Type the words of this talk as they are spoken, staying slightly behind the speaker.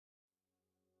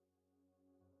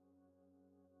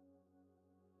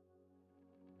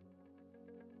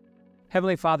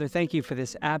Heavenly Father, thank you for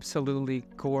this absolutely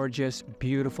gorgeous,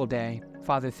 beautiful day.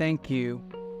 Father, thank you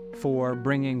for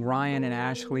bringing Ryan and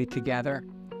Ashley together.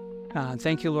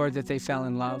 Thank you, Lord, that they fell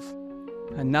in love.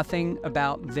 Nothing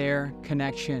about their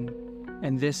connection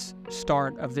and this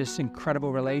start of this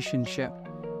incredible relationship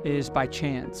is by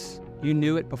chance. You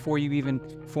knew it before you even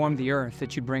formed the earth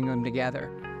that you'd bring them together.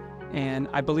 And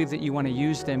I believe that you want to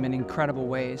use them in incredible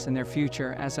ways in their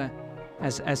future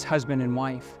as husband and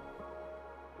wife.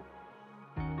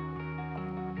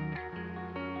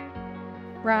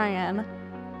 Ryan,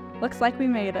 looks like we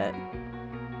made it.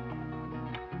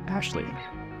 Ashley,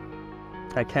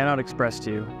 I cannot express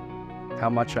to you how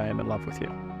much I am in love with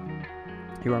you.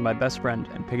 You are my best friend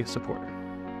and biggest supporter.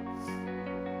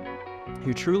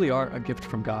 You truly are a gift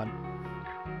from God.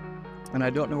 And I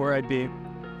don't know where I'd be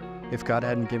if God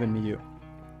hadn't given me you.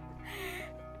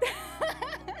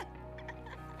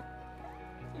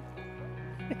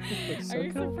 Are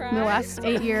you surprised? The last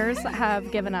 8 years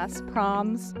have given us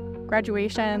proms,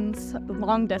 graduations,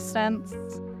 long distance,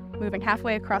 moving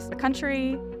halfway across the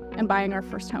country, and buying our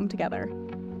first home together.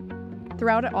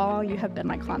 Throughout it all, you have been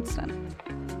my constant.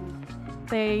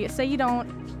 They say you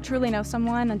don't truly know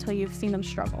someone until you've seen them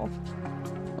struggle.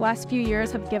 The last few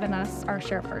years have given us our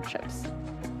share of hardships,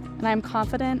 and I am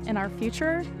confident in our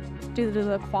future due to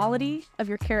the quality of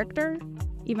your character,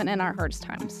 even in our hardest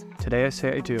times. Today I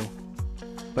say I do,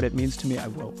 but it means to me I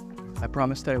will. I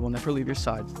promise that I will never leave your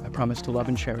side. I promise to love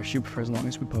and cherish you for as long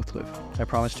as we both live. I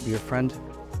promise to be your friend,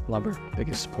 lover,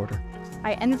 biggest supporter.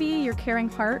 I envy your caring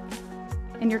heart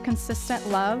and your consistent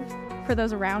love for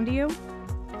those around you.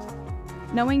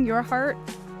 Knowing your heart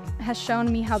has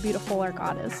shown me how beautiful our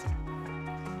God is.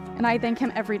 And I thank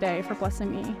him every day for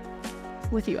blessing me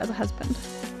with you as a husband.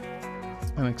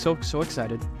 I'm so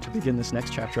excited to begin this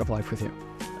next chapter of life with you.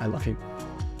 I love you.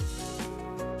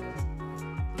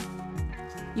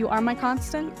 You are my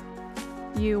constant.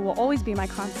 You will always be my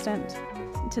constant.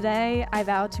 Today, I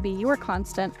vow to be your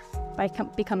constant by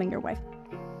becoming your wife.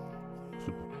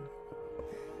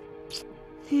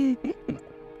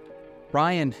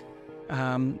 Ryan,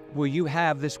 will you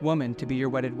have this woman to be your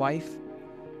wedded wife?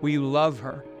 Will you love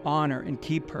her, honor, and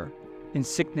keep her in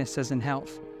sickness as in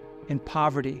health, in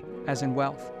poverty as in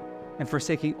wealth, and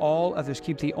forsaking all others,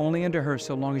 keep thee only unto her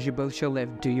so long as you both shall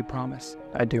live? Do you promise?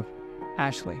 I do.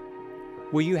 Ashley,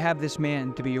 will you have this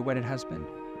man to be your wedded husband?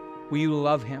 Will you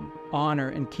love him, honor,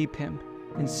 and keep him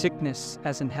in sickness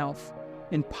as in health,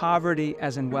 in poverty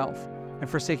as in wealth, and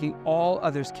forsaking all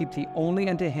others, keep thee only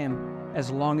unto him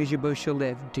as long as you both shall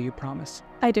live? Do you promise?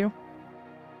 I do.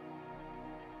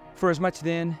 For as much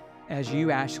then as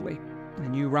you, Ashley,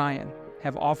 and you, Ryan,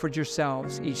 have offered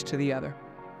yourselves each to the other,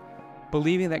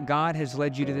 believing that God has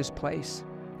led you to this place,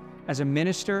 as a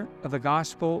minister of the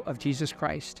gospel of Jesus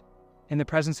Christ, in the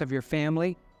presence of your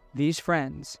family, these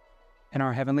friends, and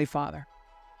our Heavenly Father,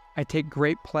 I take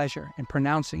great pleasure in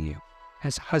pronouncing you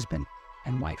as husband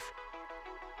and wife.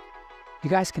 You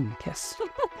guys can kiss.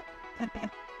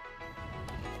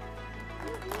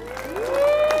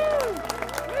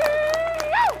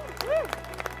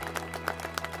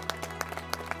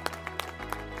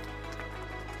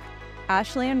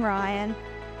 Ashley and Ryan,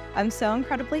 I'm so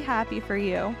incredibly happy for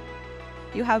you.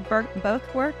 You have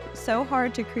both worked so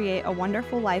hard to create a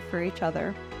wonderful life for each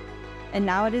other, and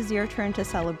now it is your turn to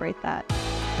celebrate that.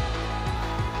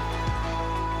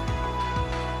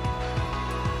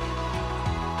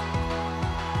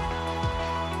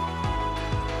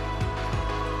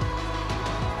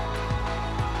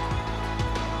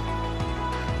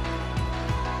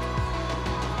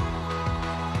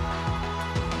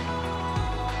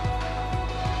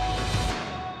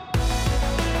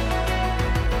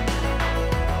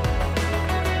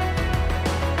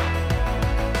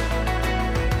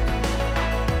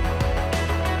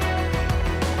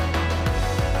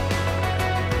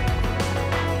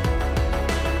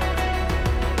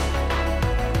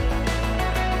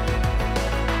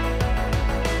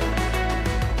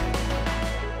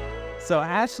 So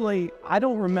Ashley, I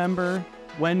don't remember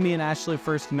when me and Ashley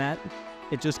first met.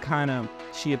 It just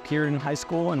she appeared in high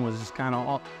school and was just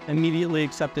immediately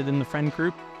accepted in the friend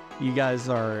group. You guys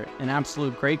are an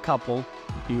absolute great couple.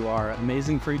 You are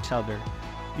amazing for each other.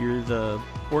 You're the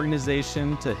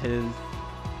organization to his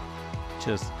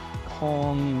just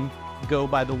calm, go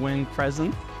by the wind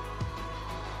present.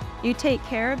 You take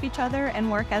care of each other and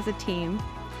work as a team.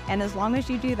 And as long as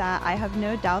you do that, I have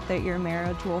no doubt that your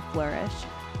marriage will flourish.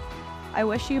 I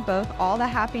wish you both all the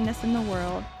happiness in the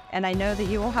world, and I know that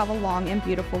you will have a long and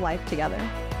beautiful life together.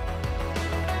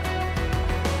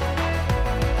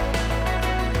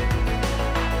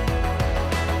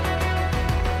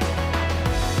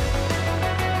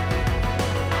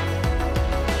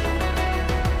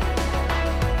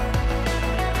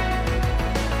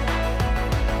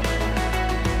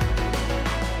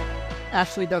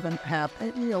 Ashley doesn't have,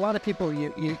 a lot of people,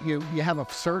 you have a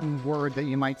certain word that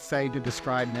you might say to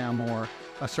describe them, or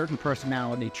a certain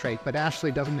personality trait, but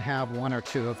Ashley doesn't have one or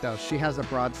two of those. She has a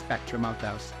broad spectrum of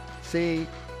those. She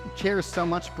cares so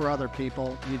much for other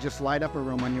people. You just light up a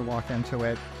room when you walk into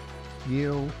it.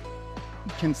 You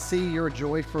can see your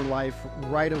joy for life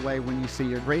right away when you see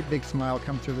your great big smile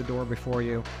come through the door before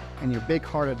you, and your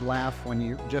big-hearted laugh when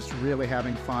you're just really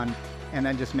having fun. And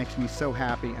that just makes me so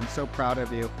happy and so proud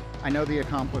of you. I know the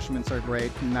accomplishments are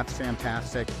great, and that's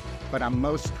fantastic, but I'm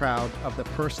most proud of the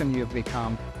person you've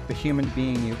become, the human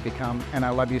being you've become, and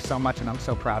I love you so much, and I'm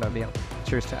so proud of you.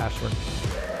 Cheers to Ashley.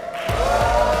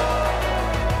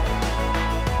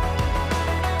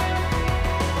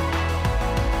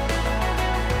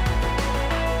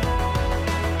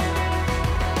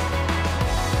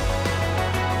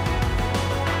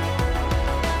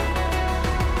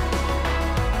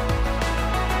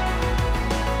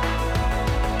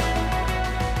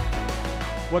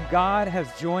 What God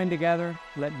has joined together,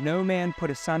 let no man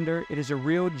put asunder. It is a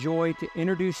real joy to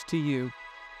introduce to you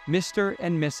Mr.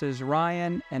 and Mrs.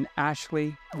 Ryan and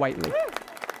Ashley Whiteley.